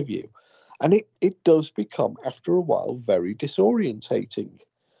 feet of you. And it does become, after a while, very disorientating.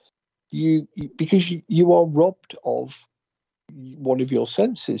 Because you are robbed of one of your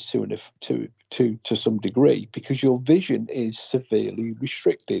senses to some degree, because your vision is severely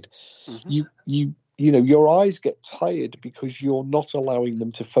restricted. Mm-hmm. You know, your eyes get tired because you're not allowing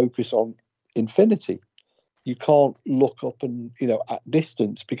them to focus on infinity. You can't look up and, you know, at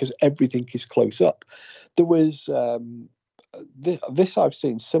distance because everything is close up. There was this I've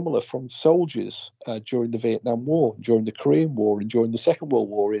seen similar from soldiers during the Vietnam War, during the Korean War, and during the Second World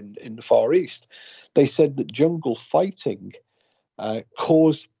War in the Far East. They said that jungle fighting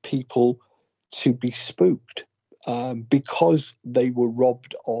caused people to be spooked because they were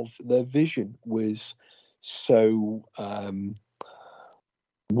robbed of their vision was so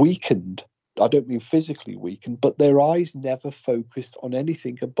weakened. I don't mean physically weakened, but their eyes never focused on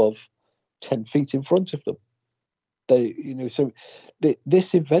anything above 10 feet in front of them. They, you know, so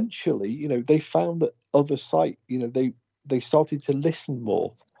this eventually, you know, they found that other sight, you know, they started to listen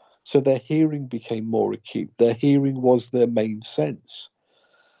more. So their hearing became more acute. Their hearing was their main sense.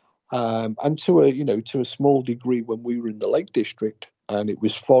 And to a small degree, when we were in the Lake District and it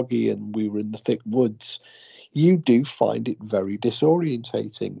was foggy and we were in the thick woods, you do find it very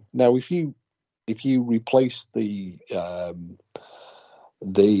disorientating. Now, if you replace the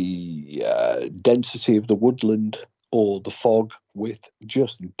density of the woodland or the fog with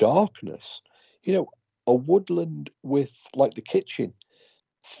just darkness, you know, a woodland with, like the kitchen,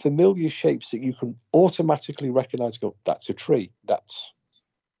 familiar shapes that you can automatically recognize, go, that's a tree, that's,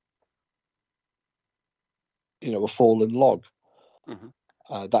 you know, a fallen log,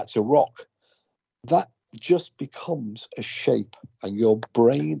 that's a rock. That just becomes a shape and your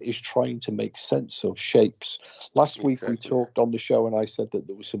brain is trying to make sense of shapes. Last week we talked on the show, and I said that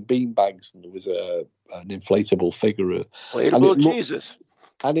there were some bean bags and there was an inflatable figure. Inflatable Jesus.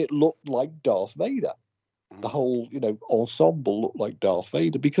 And it looked like Darth Vader. The whole, ensemble looked like Darth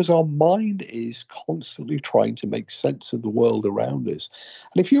Vader because our mind is constantly trying to make sense of the world around us.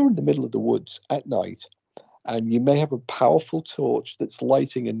 And if you're in the middle of the woods at night and you may have a powerful torch that's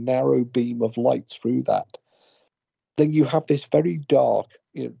lighting a narrow beam of light through that, then you have this very dark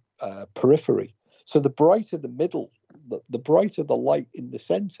periphery. So the brighter the middle, the brighter the light in the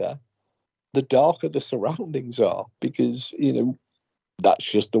center, the darker the surroundings are because, that's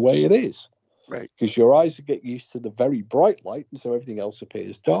just the way it is. Right. Because your eyes get used to the very bright light, and so everything else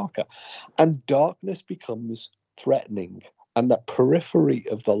appears darker. And darkness becomes threatening. And that periphery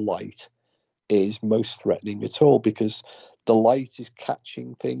of the light is most threatening at all because the light is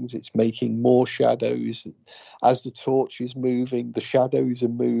catching things. It's making more shadows. As the torch is moving, the shadows are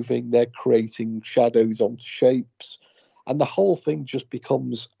moving. They're creating shadows onto shapes. And the whole thing just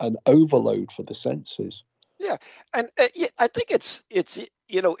becomes an overload for the senses. Yeah, and I think it's it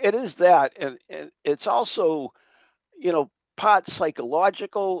is that, and it's also part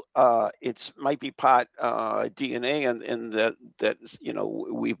psychological. It's might be part DNA, and that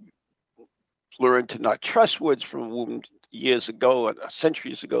we've learned to not trust woods from years ago and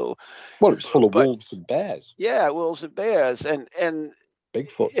centuries ago. Well, it's full of wolves and bears. Yeah, wolves and bears, and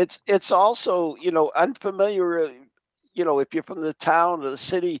Bigfoot. It's also unfamiliar. If you're from the town or the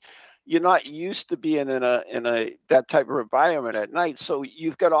city, you're not used to being in a that type of environment at night. So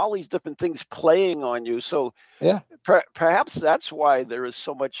you've got all these different things playing on you. So yeah, perhaps that's why there is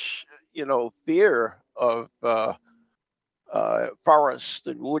so much, fear of forests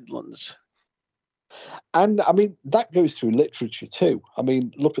and woodlands. And I mean, that goes through literature too. I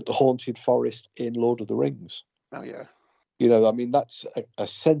mean, look at the haunted forest in Lord of the Rings. Oh yeah. I mean, that's a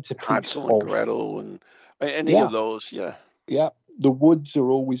centerpiece. Hansel and Gretel and any of those. Yeah. Yeah. The woods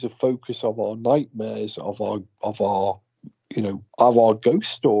are always a focus of our nightmares, of our ghost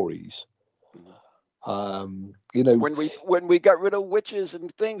stories. When we got rid of witches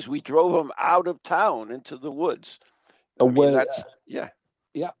and things, we drove them out of town into the woods.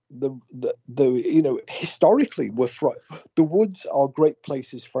 Historically, the woods are great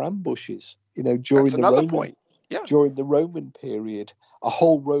places for ambushes. During the Roman period, a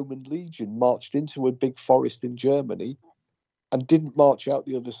whole Roman legion marched into a big forest in Germany and didn't march out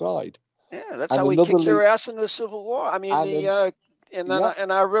the other side. Yeah, that's how we kicked your ass in the Civil War. I mean, in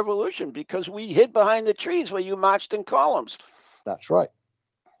our revolution, because we hid behind the trees where you marched in columns. That's right.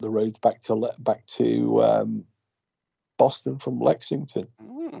 The roads back to Boston from Lexington,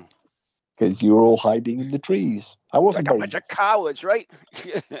 because you were all hiding in the trees. I wasn't like a bunch of cowards, right?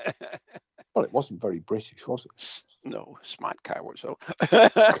 Well, it wasn't very British, was it? No, smart cowards, though.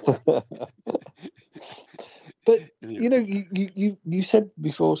 But you said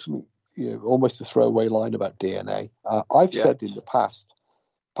before something, almost a throwaway line about DNA. I've said in the past,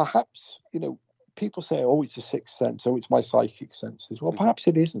 perhaps people say, "Oh, it's a sixth sense. Oh, it's my psychic senses." Well, perhaps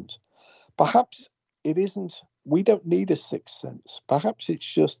it isn't. Perhaps it isn't. We don't need a sixth sense. Perhaps it's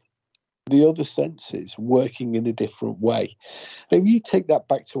just the other senses working in a different way. And if you take that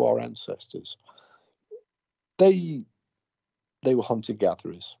back to our ancestors, they were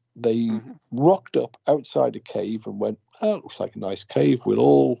hunter-gatherers. They rocked up outside a cave and went, "Oh, it looks like a nice cave. We'll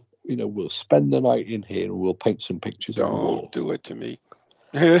all, we'll spend the night in here and we'll paint some pictures on the walls." Don't do it to me.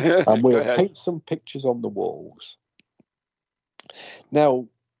 And we'll paint some pictures on the walls. Now,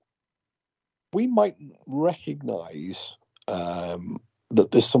 we might recognize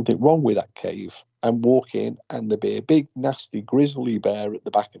that there's something wrong with that cave and walk in and there'll be a big, nasty grizzly bear at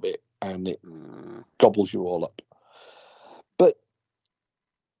the back of it and it gobbles you all up. But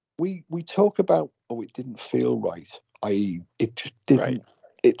we talk about, it didn't feel right. It just didn't.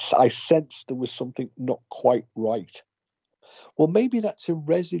 Right. I sensed there was something not quite right. Well, maybe that's a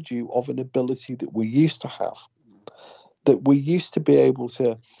residue of an ability that we used to have. That we used to be able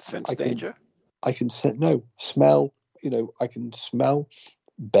to sense danger. I can smell. I can smell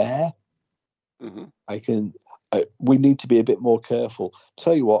bear. Mm-hmm. I can. We need to be a bit more careful.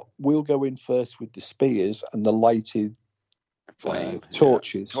 Tell you what, we'll go in first with the spears and the lighted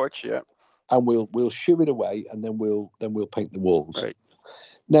torches. Torch, yeah. And we'll shoo it away, and then we'll paint the walls. Right.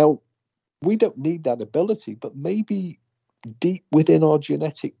 Now, we don't need that ability, but maybe deep within our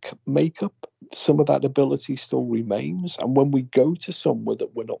genetic makeup, some of that ability still remains. And when we go to somewhere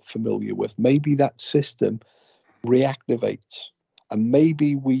that we're not familiar with, maybe that system reactivates, and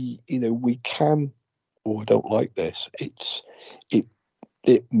maybe we can. Oh, I don't like this.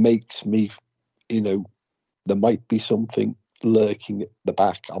 It makes me, there might be something lurking at the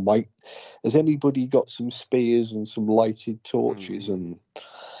back. Has anybody got some spears and some lighted torches? And,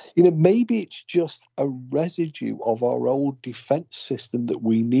 maybe it's just a residue of our old defense system that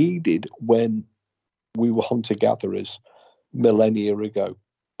we needed when we were hunter-gatherers millennia ago.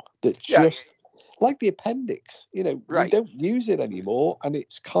 That just, like the appendix, we don't use it anymore, and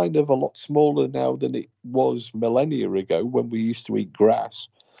it's kind of a lot smaller now than it was millennia ago when we used to eat grass.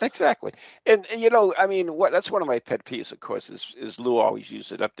 Exactly. And that's one of my pet peeves, of course, is Lou always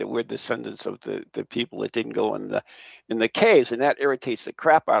used it up there. We're descendants of the people that didn't go in the caves, and that irritates the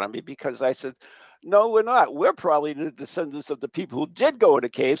crap out of me, because I said, no, we're not. We're probably the descendants of the people who did go in the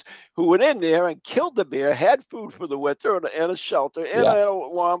caves, who went in there and killed the bear, had food for the winter and a shelter and a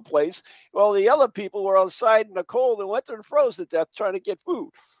warm place, while the other people were outside in the cold and winter and froze to death trying to get food.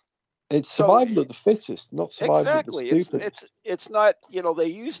 It's survival of the fittest, not survival of the stupid. It's not, they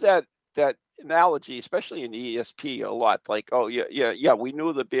use that analogy, especially in the ESP, a lot. Like, oh yeah, we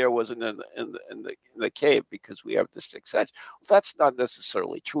knew the bear wasn't in the cave because we have the sixth sense. Well, that's not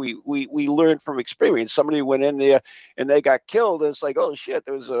necessarily true. We learned from experience. Somebody went in there and they got killed, and it's like, oh shit,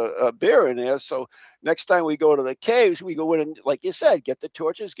 there was a bear in there. So next time we go to the caves, we go in and, like you said, get the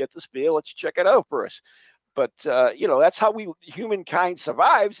torches, get the spear, let's check it out first. But, that's how humankind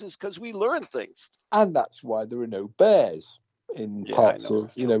survives, is because we learn things. And that's why there are no bears in parts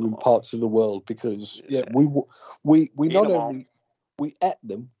of the world, because we not only we ate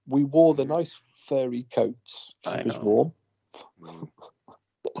them, we wore the nice furry coats to keep us warm.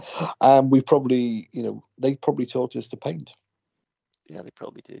 And we probably, they probably taught us to paint. Yeah, they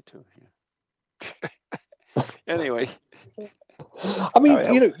probably did too. Yeah. Anyway. I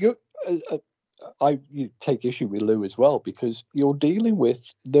mean, you take issue with Lou as well, because you're dealing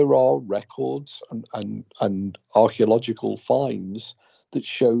with, there are records and archaeological finds that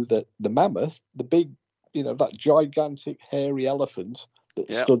show that the mammoth, the big, that gigantic hairy elephant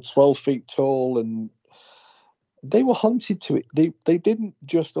that stood 12 feet tall, and they were hunted to it. They didn't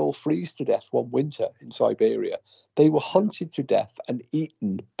just all freeze to death one winter in Siberia. They were hunted to death and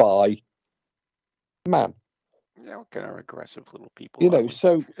eaten by man. Yeah, what kind of aggressive little people.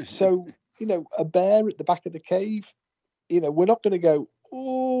 So a bear at the back of the cave, we're not going to go,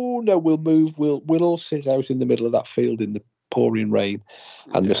 oh, no, we'll move. We'll all sit out in the middle of that field in the pouring rain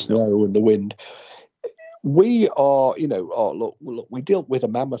and the snow and the wind. We are, look, we dealt with a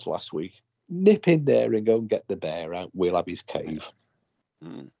mammoth last week. Nip in there and go and get the bear out. We'll have his cave.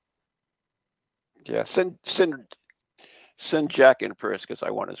 Yeah, send Jack in first, because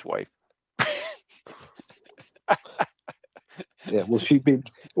I want his wife. Yeah, well, she'd been.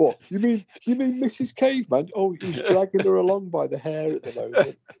 What you mean, Mrs. Caveman? Oh, he's dragging her along by the hair at the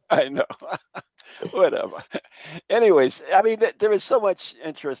moment. I know. Whatever. Anyways, I mean, there is so much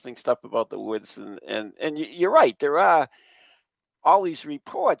interesting stuff about the woods, and you're right. There are all these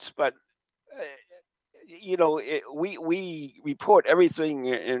reports, but we report everything,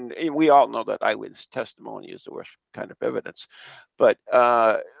 and we all know that eyewitness testimony is the worst kind of evidence, but.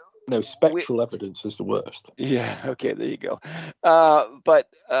 No, spectral evidence is the worst. Yeah, okay, there you go. But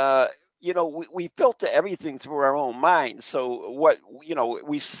we filter everything through our own mind. So what,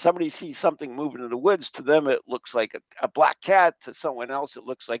 somebody sees something moving in the woods, to them it looks like a black cat, to someone else it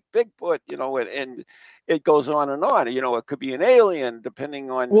looks like Bigfoot, and it goes on and on. It could be an alien,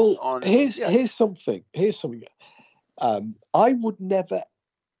 depending on. Well, here's something. I would never,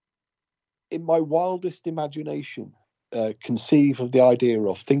 in my wildest imagination, conceive of the idea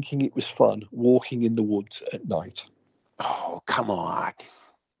of thinking it was fun walking in the woods at night. Oh, come on.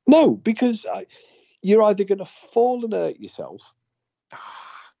 No, because you're either going to fall and hurt yourself,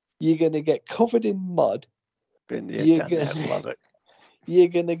 you're going to get covered in mud, love it. You're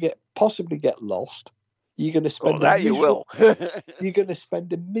going to possibly get lost. You're going to spend you're going to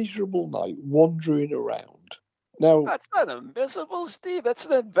spend a miserable night wandering around. Now, that's not a miserable, Steve. That's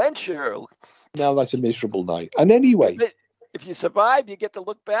an adventure. Now that's a miserable night. And anyway, if you survive, you get to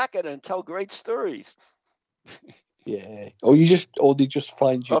look back at it and tell great stories. Yeah, or they just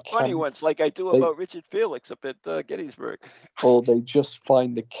find you funny ones, like I do about Richard Felix up at Gettysburg. Or they just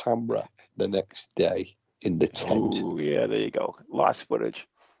find the camera the next day in the tent. Oh yeah, there you go, lost footage.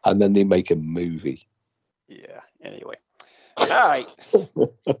 And then they make a movie. Yeah. Anyway, all right.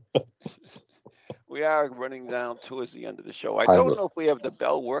 We are running down towards the end of the show. I don't know if we have the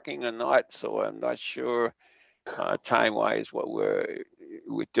bell working or not, so I'm not sure time-wise what we're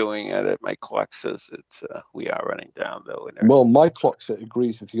doing at it. My clock says we are running down, though. Well, my clock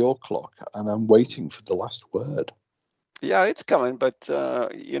agrees with your clock, and I'm waiting for the last word. Yeah, it's coming, but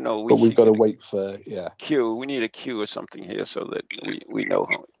But we've got to wait for cue. We need a cue or something here so that we know.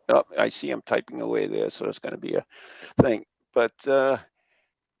 Oh, I see him typing away there, so it's going to be a thing. But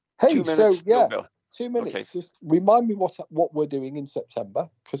hey, 2 minutes. so yeah, Go. 2 minutes. Okay. Just remind me what we're doing in September,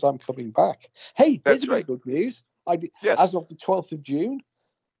 because I'm coming back. Hey, here's That's a bit right. of good news. Yes. As of the 12th of June,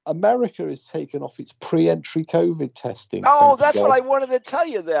 America has taken off its pre-entry COVID testing. Oh, that's what I wanted to tell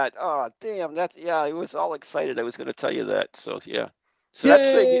you. That. Oh, damn. I was all excited. I was going to tell you that. So yeah. So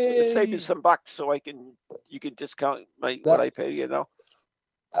that saved you some bucks. So you can discount what I pay. You know.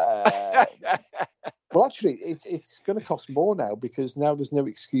 Well, actually, it's going to cost more now, because now there's no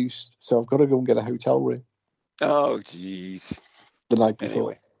excuse. So I've got to go and get a hotel room. Oh, jeez. The night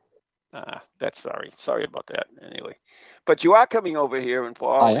before. Anyway, that's sorry about that. Anyway, but you are coming over here in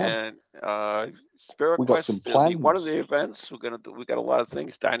fall. I am. And Spirit We got Quest some will be plans. one of the events. We got a lot of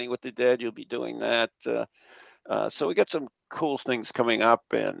things. Dining with the Dead. You'll be doing that. So we got some cool things coming up,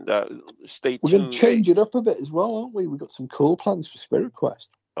 and stay tuned. We're going to change it up a bit as well, aren't we? We've got some cool plans for Spirit Quest.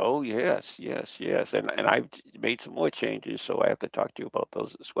 Oh, yes. And I've made some more changes, so I have to talk to you about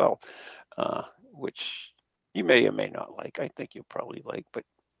those as well, which you may or may not like. I think you'll probably like, but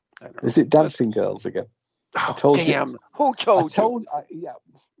I don't know. Is it Dancing Girls again? Oh, damn. Who told you? Yeah,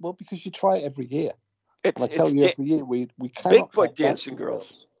 well, because you try it every year. I tell you every year, we cannot Bigfoot Dancing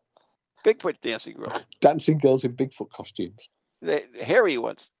Girls. Bigfoot Dancing Girls. Dancing girls in Bigfoot costumes. The hairy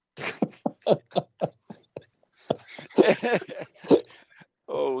ones.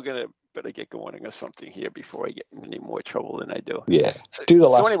 Oh, we're better get going on something here before I get in any more trouble than I do. Yeah. Do the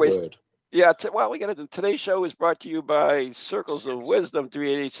last word. Yeah. We got to do. Today's show is brought to you by Circles of Wisdom,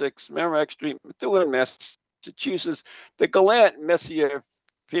 386 Merrimack Street, Methuen, Massachusetts. The Gallant Messier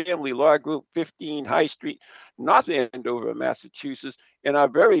Family Law Group, 15 High Street, North Andover, Massachusetts, and our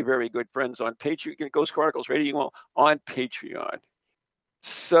very, very good friends on Patreon, Ghost Chronicles Radio on Patreon.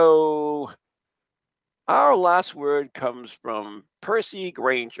 So our last word comes from Percy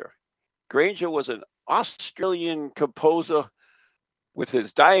Grainger. Grainger was an Australian composer. With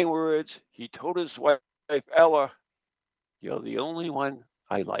his dying words, he told his wife, Ella, "You're the only one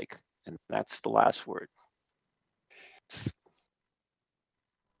I like." And that's the last word.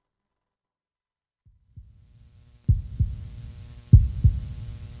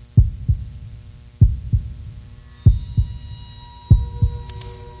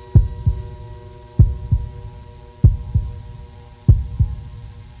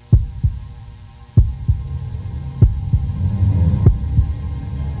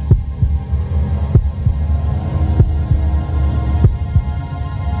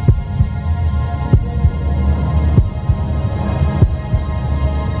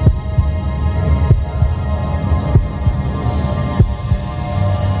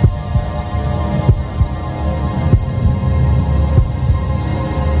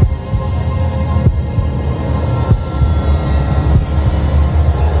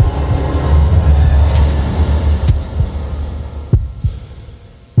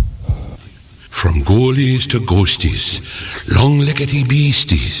 From ghoulies to ghosties, long-leggedy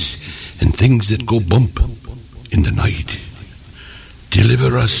beasties, and things that go bump in the night.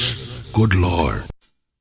 Deliver us, good Lord.